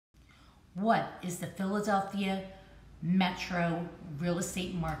What is the Philadelphia metro real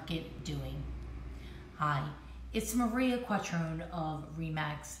estate market doing? Hi, it's Maria Quattrone of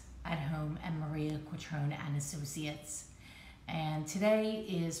Remax at Home and Maria Quattrone and Associates. And today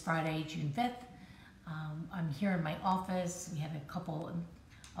is Friday, June 5th. I'm here in my office. We have a couple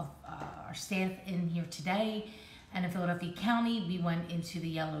of our staff in here today. And in Philadelphia County, we went into the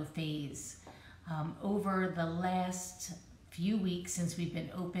yellow phase. Over the last few weeks since we've been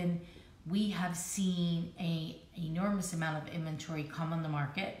open, we have seen an enormous amount of inventory come on the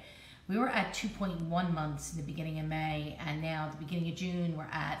market. We were at 2.1 months in the beginning of May, and now at the beginning of June, we're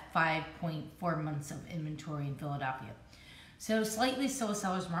at 5.4 months of inventory in Philadelphia. So slightly still a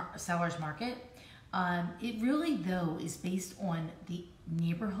seller's market. It really, though, is based on the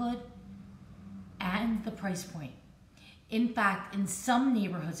neighborhood and the price point. In fact, in some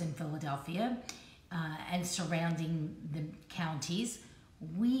neighborhoods in Philadelphia and surrounding the counties,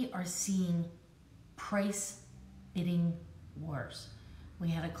 we are seeing price bidding wars. We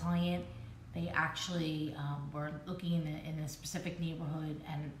had a client, they actually were looking in a specific neighborhood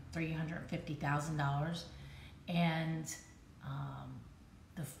and $350,000, and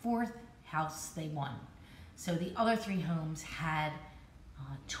the fourth house they won. So the other three homes had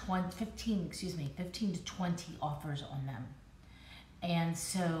 15 to 20 offers on them. And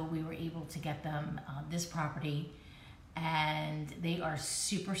so we were able to get them this property, and they are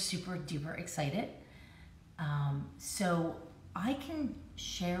super, super duper excited. So I can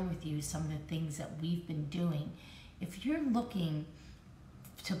share with you some of the things that we've been doing. If you're looking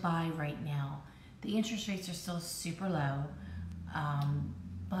to buy right now, the interest rates are still super low.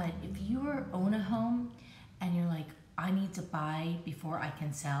 But if you own a home and you're like, I need to buy before I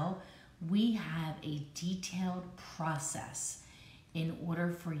can sell, we have a detailed process in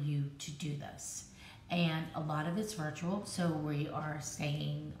order for you to do this. And a lot of it's virtual, so we are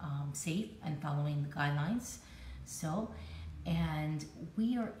staying safe and following the guidelines still. And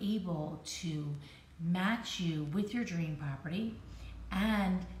we are able to match you with your dream property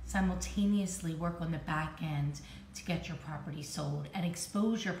and simultaneously work on the back end to get your property sold and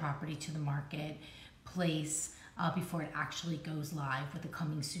expose your property to the marketplace before it actually goes live with the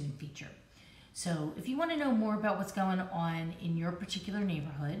coming soon feature. So if you want to know more about what's going on in your particular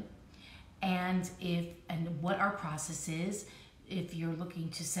neighborhood, and what our process is, if you're looking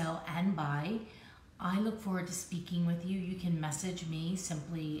to sell and buy, I look forward to speaking with you. You can message me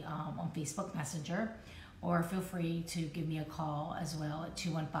simply on Facebook Messenger, or feel free to give me a call as well at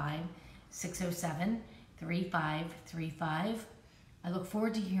 215-607-3535. I look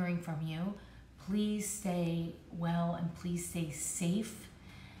forward to hearing from you. Please stay well and please stay safe,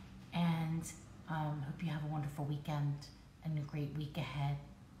 and hope you have a wonderful weekend and a great week ahead.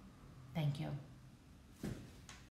 Thank you.